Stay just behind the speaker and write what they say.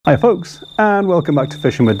Hi folks, and welcome back to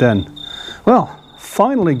Fishing with Den. Well,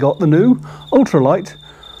 finally got the new Ultralite,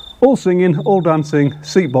 all singing, all dancing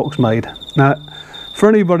seat box made. Now, for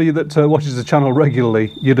anybody that watches the channel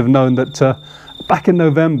regularly, you'd have known that back in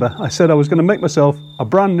November I said I was going to make myself a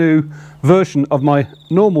brand new version of my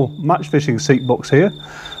normal match fishing seat box here,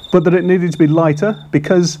 but that it needed to be lighter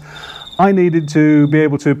because I needed to be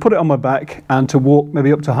able to put it on my back and to walk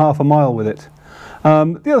maybe up to half a mile with it.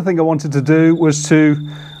 The other thing I wanted to do was to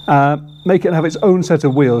make it have its own set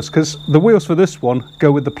of wheels, because the wheels for this one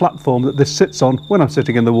go with the platform that this sits on when I'm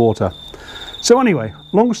sitting in the water. So anyway,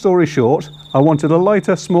 long story short, I wanted a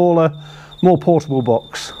lighter, smaller, more portable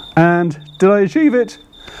box. And did I achieve it?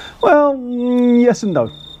 Well, yes and no.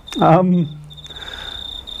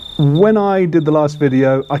 When I did the last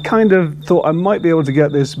video, I kind of thought I might be able to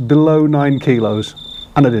get this below 9 kilos,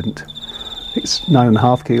 and I didn't. It's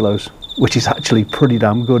 9.5 kilos, which is actually pretty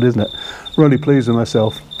damn good, isn't it? Really pleased with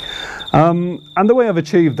myself. And the way I've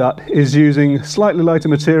achieved that is using slightly lighter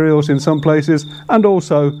materials in some places, and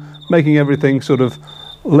also making everything sort of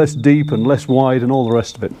less deep and less wide and all the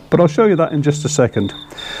rest of it. But I'll show you that in just a second.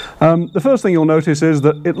 The first thing you'll notice is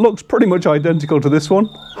that it looks pretty much identical to this one.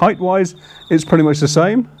 Height-wise, it's pretty much the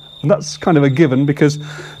same. And that's kind of a given because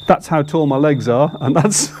that's how tall my legs are, and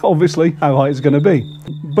that's obviously how high it's going to be.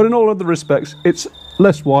 But in all other respects, it's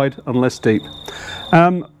less wide and less deep.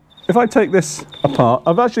 If I take this apart,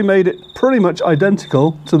 I've actually made it pretty much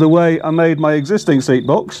identical to the way I made my existing seat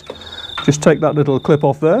box. Just take that little clip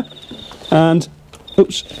off there and,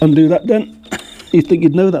 oops, undo that then. You'd think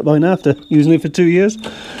you'd know that by now after using it for 2 years.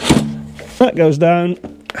 That goes down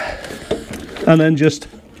and then just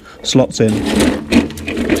slots in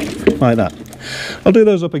like that. I'll do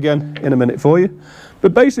those up again in a minute for you,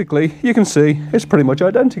 but basically you can see it's pretty much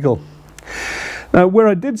identical. Now, where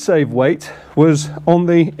I did save weight was on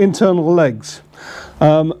the internal legs.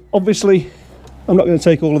 Obviously, I'm not going to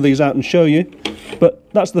take all of these out and show you,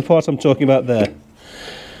 but that's the part I'm talking about there.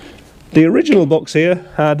 The original box here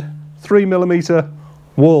had 3mm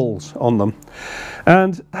walls on them,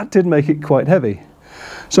 and that did make it quite heavy.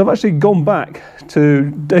 So I've actually gone back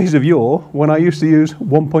to days of yore when I used to use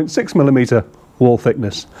 1.6mm wall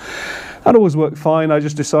thickness. That always worked fine. I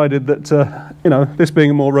just decided that, you know, this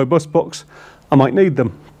being a more robust box, I might need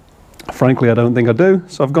them. Frankly, I don't think I do,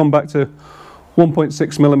 so I've gone back to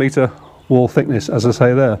 1.6mm wall thickness, as I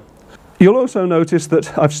say there. You'll also notice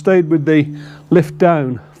that I've stayed with the lift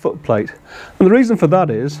down foot plate, and the reason for that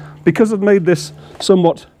is because I've made this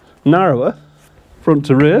somewhat narrower front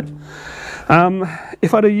to rear.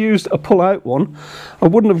 If I'd have used a pull out one, I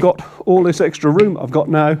wouldn't have got all this extra room I've got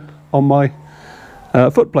now on my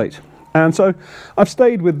foot plate, and so I've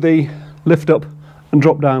stayed with the lift up and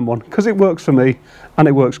drop down one because it works for me and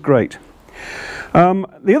it works great.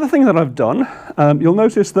 The other thing that I've done, you'll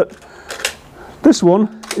notice that this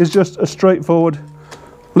one is just a straightforward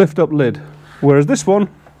lift up lid, whereas this one,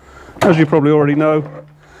 as you probably already know,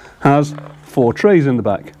 has 4 trays in the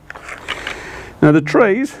back. Now the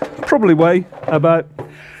trays probably weigh about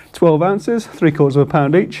 12 ounces, 3/4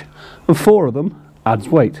 pound each, and 4 of them adds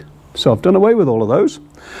weight. So I've done away with all of those.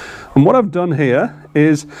 And what I've done here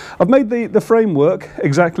is I've made the framework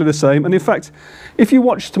exactly the same, and in fact if you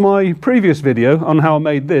watched my previous video on how I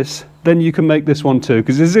made this, then you can make this one too,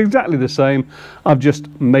 because it's exactly the same. I've just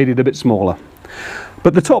made it a bit smaller.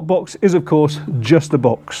 But the top box is of course just a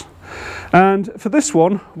box, and for this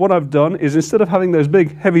one what I've done is instead of having those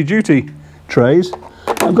big heavy duty trays,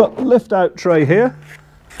 I've got a lift out tray here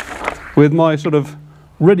with my sort of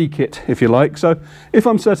ready kit, if you like. So if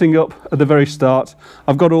I'm setting up at the very start,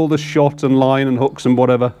 I've got all the shot and line and hooks and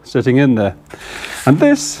whatever sitting in there. And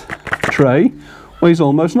this tray weighs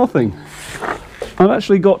almost nothing. I've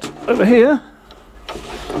actually got over here,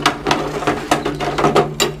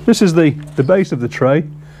 this is the base of the tray,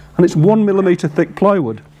 and it's 1mm thick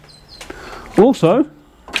plywood. Also,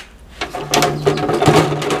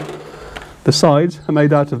 the sides are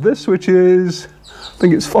made out of this, which is, I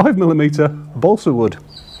think it's 5mm balsa wood.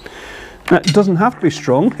 Now, it doesn't have to be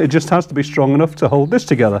strong, it just has to be strong enough to hold this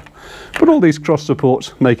together. But all these cross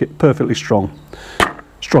supports make it perfectly strong.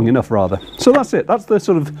 Strong enough, rather. So that's it. That's the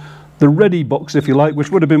sort of the ready box, if you like,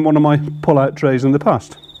 which would have been one of my pull-out trays in the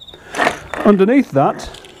past. Underneath that,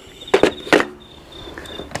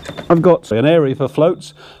 I've got an area for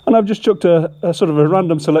floats, and I've just chucked a sort of a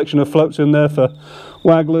random selection of floats in there for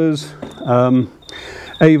wagglers,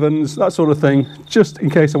 avens, that sort of thing, just in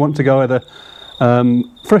case I want to go either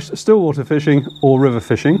fresh stillwater fishing or river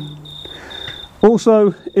fishing.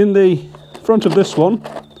 Also, in the front of this one,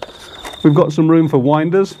 we've got some room for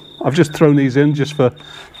winders. I've just thrown these in just for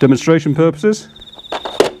demonstration purposes.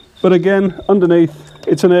 But again, underneath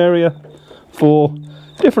it's an area for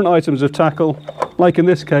different items of tackle, like in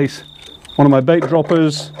this case, one of my bait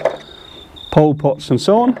droppers, pole pots and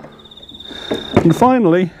so on. And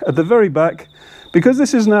finally, at the very back, because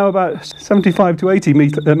this is now about 75 to 80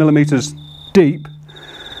 millimeters deep,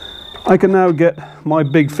 I can now get my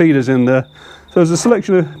big feeders in there. So there's a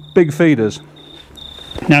selection of big feeders.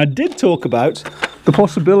 Now I did talk about the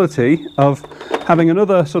possibility of having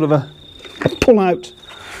another sort of a pull-out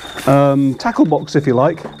tackle box, if you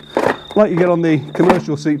like you get on the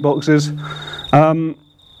commercial seat boxes, and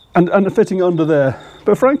fitting it under there.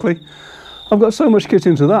 But frankly, I've got so much kit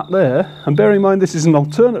into that there, and bear in mind this is an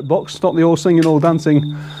alternate box, not the all singing, all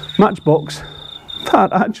dancing match box.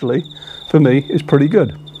 That actually, for me, is pretty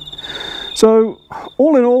good. So,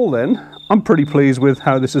 all in all then, I'm pretty pleased with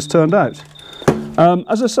how this has turned out.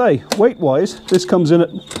 As I say, weight-wise, this comes in at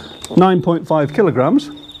 9.5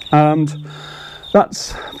 kilograms, and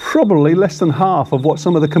that's probably less than half of what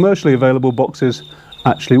some of the commercially available boxes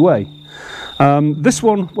actually weigh. This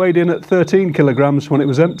one weighed in at 13 kilograms when it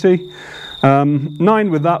was empty. 9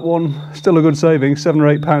 with that one, still a good saving, £7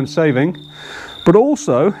 or £8 saving. But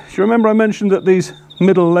also, if you remember I mentioned that these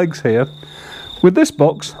middle legs here, with this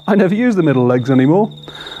box, I never use the middle legs anymore.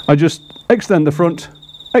 I just extend the front,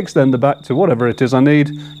 extend the back to whatever it is I need.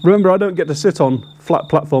 Remember, I don't get to sit on flat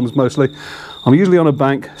platforms mostly. I'm usually on a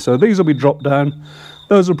bank, so these will be dropped down.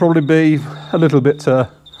 Those will probably be a little bit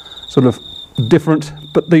sort of different,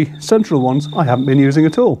 but the central ones I haven't been using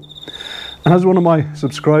at all. And as one of my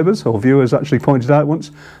subscribers or viewers actually pointed out once,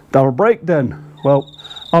 that'll break then. Well,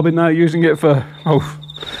 I've been now using it for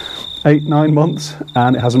 8-9 months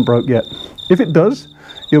and it hasn't broke yet. If it does,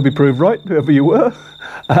 you'll be proved right, whoever you were,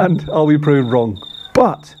 and I'll be proved wrong.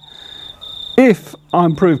 But if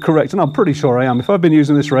I'm proved correct, and I'm pretty sure I am, if I've been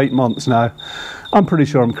using this for 8 months now, I'm pretty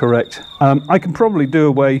sure I'm correct. I can probably do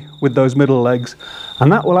away with those middle legs,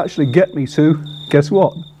 and that will actually get me to, guess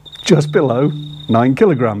what, just below 9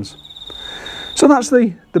 kilograms. So that's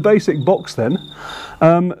the basic box then.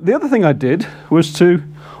 The other thing I did was to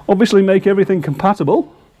obviously make everything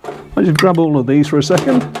compatible. I just grab all of these for a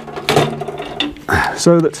second,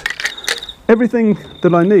 so that everything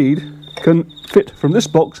that I need can fit from this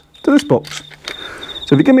box to this box.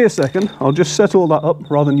 So if you give me a second, I'll just set all that up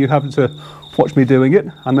rather than you having to watch me doing it,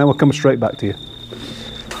 and then we'll come straight back to you.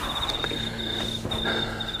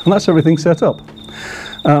 And that's everything set up.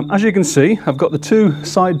 As you can see, I've got the 2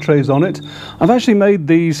 side trays on it. I've actually made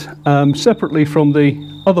these separately from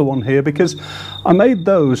the other one here, because I made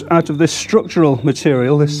those out of this structural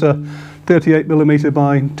material, this 38mm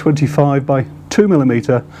by 25 by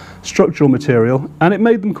 2mm structural material, and it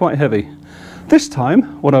made them quite heavy. This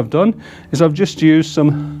time what I've done is I've just used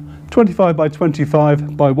some 25 by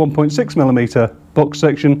 25 by 1.6mm box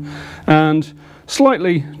section and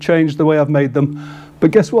slightly changed the way I've made them,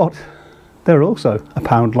 but guess what, they're also a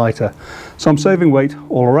pound lighter, so I'm saving weight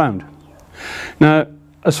all around. Now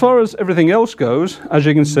as far as everything else goes, as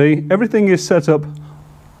you can see, everything is set up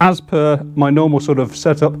as per my normal sort of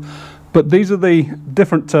setup, but these are the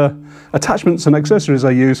different attachments and accessories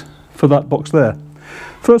I use for that box there.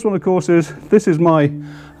 First one, of course, is this is my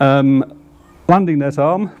landing net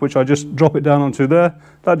arm, which I just drop it down onto there.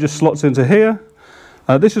 That just slots into here.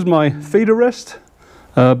 This is my feeder rest,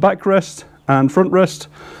 back rest and front rest.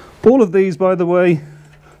 All of these, by the way,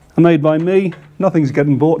 are made by me. Nothing's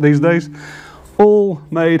getting bought these days. All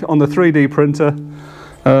made on the 3D printer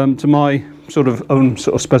to my sort of own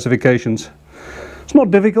sort of specifications. It's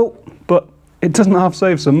not difficult, but it doesn't half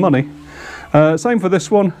save some money. Same for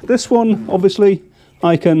this one. This one, obviously,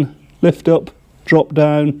 I can lift up, drop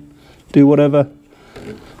down, do whatever.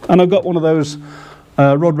 And I've got one of those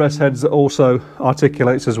rod rest heads that also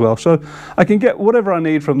articulates as well. So I can get whatever I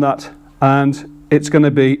need from that, and it's going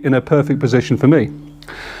to be in a perfect position for me.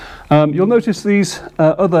 You'll notice these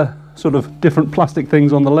other sort of different plastic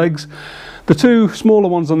things on the legs. The 2 smaller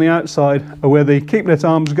ones on the outside are where the keep net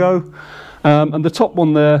arms go. And the top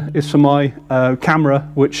one there is for my camera,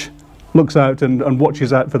 which looks out and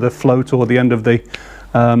watches out for the float or the end of the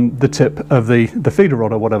tip of the feeder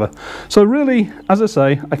rod or whatever. So really, as I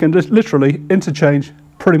say, I can just literally interchange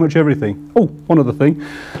pretty much everything. Oh, one other thing,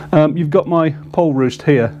 you've got my pole roost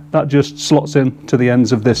here. That just slots in to the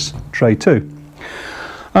ends of this tray too.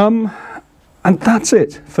 And that's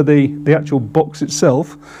it for the actual box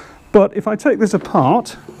itself. But if I take this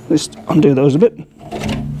apart, let's undo those a bit.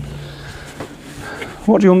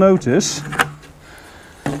 What you'll notice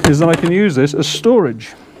is that I can use this as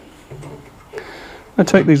storage. I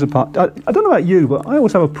take these apart. I don't know about you, but I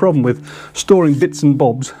always have a problem with storing bits and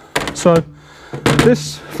bobs. So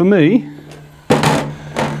this, for me,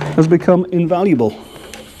 has become invaluable.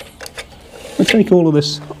 I'll take all of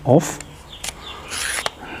this off.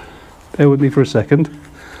 Bear with me for a second.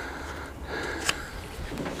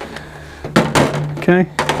 Okay,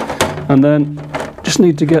 and then just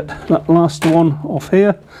need to get that last one off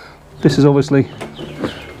here. This is obviously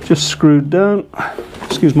just screwed down.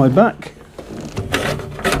 Excuse my back.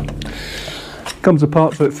 Comes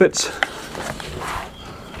apart so it fits.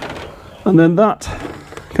 And then that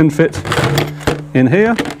can fit in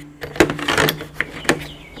here.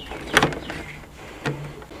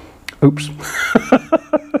 Oops.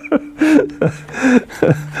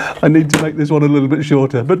 I need to make this one a little bit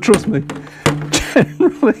shorter, but trust me,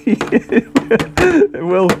 generally it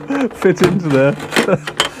will fit into there.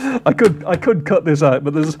 I could cut this out,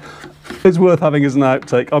 but it's worth having as an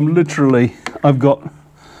outtake. I've got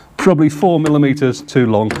probably 4 millimeters too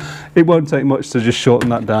long. It won't take much to just shorten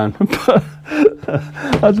that down.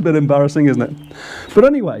 That's a bit embarrassing, isn't it? But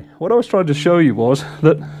anyway, what I was trying to show you was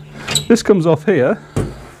that this comes off here,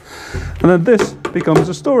 and then this becomes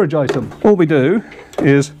a storage item. All we do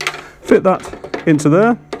is fit that into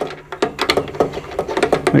there.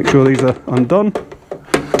 Make sure these are undone.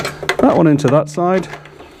 That one into that side.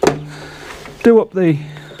 Do up the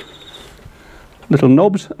little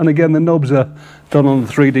knobs, and again the knobs are done on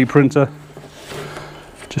the 3D printer.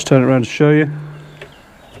 Just turn it around to show you.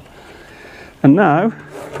 And now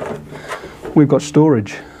we've got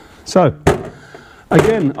storage. So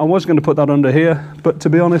again, I was going to put that under here, but to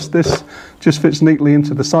be honest, this just fits neatly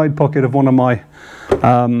into the side pocket of one of my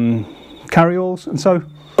carry-alls, and so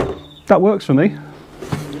that works for me.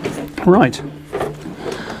 Right.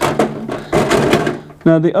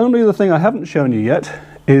 Now the only other thing I haven't shown you yet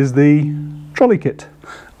is the trolley kit,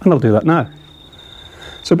 and I'll do that now.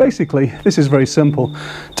 So basically, this is very simple.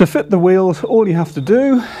 To fit the wheels, all you have to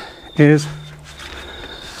do is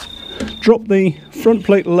drop the front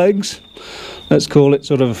plate legs, let's call it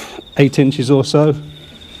sort of 8 inches or so.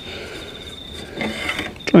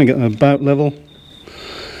 Try and get them about level.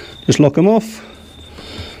 Just lock them off.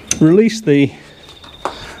 Release the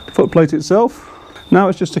foot plate itself. Now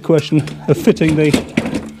it's just a question of fitting the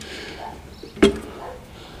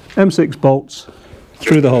M6 bolts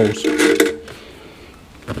through the holes.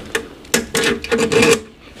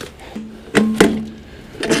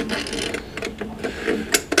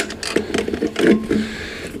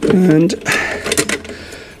 And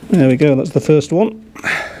there we go, that's the first one.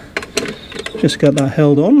 Just get that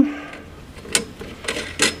held on.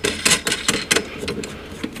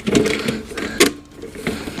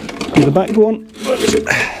 And the back one.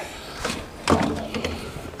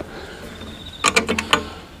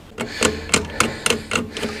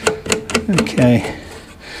 Okay,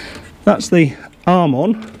 that's the arm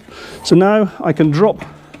on. So now I can drop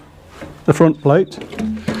the front plate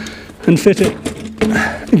and fit it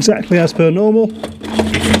exactly as per normal.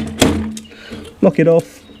 Lock it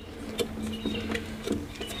off.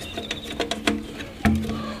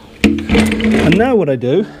 And now what I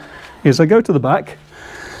do is I go to the back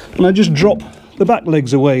and I just drop the back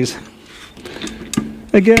legs a ways.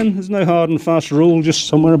 Again, there's no hard and fast rule, just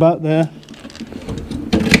somewhere about there.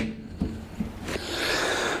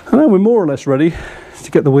 And now we're more or less ready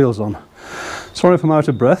to get the wheels on. Sorry if I'm out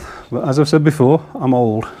of breath, but as I've said before, I'm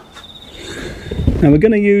old. Now we're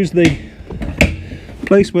going to use the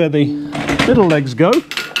place where the little legs go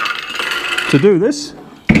to do this.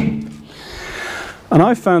 And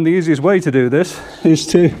I've found the easiest way to do this is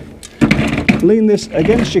to lean this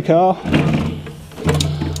against your car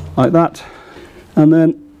like that, and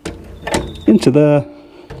then into there,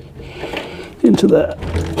 into there.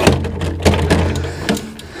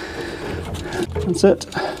 That's it.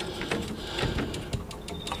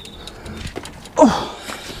 Oh.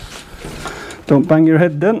 Don't bang your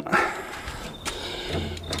head then.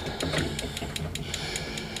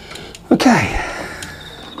 Okay.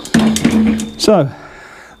 So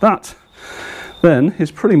that then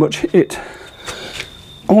is pretty much it.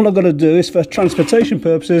 All I've got to do is, for transportation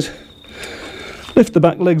purposes, lift the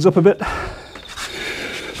back legs up a bit.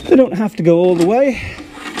 They don't have to go all the way,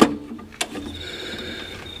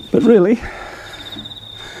 but really,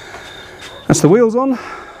 that's the wheels on.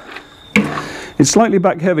 It's slightly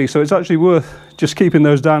back heavy, so it's actually worth just keeping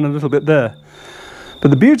those down a little bit there.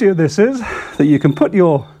 But the beauty of this is that you can put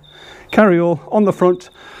your carry-all on the front,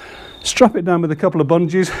 strap it down with a couple of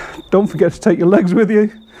bungees, don't forget to take your legs with you,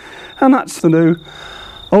 and that's the new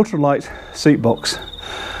Ultralite seat box.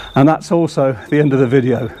 And that's also the end of the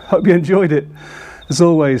video. Hope you enjoyed it. As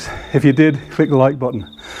always, if you did, click the like button.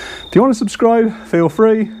 If you want to subscribe, feel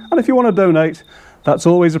free, and if you want to donate, that's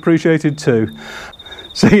always appreciated too.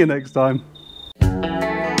 See you next time.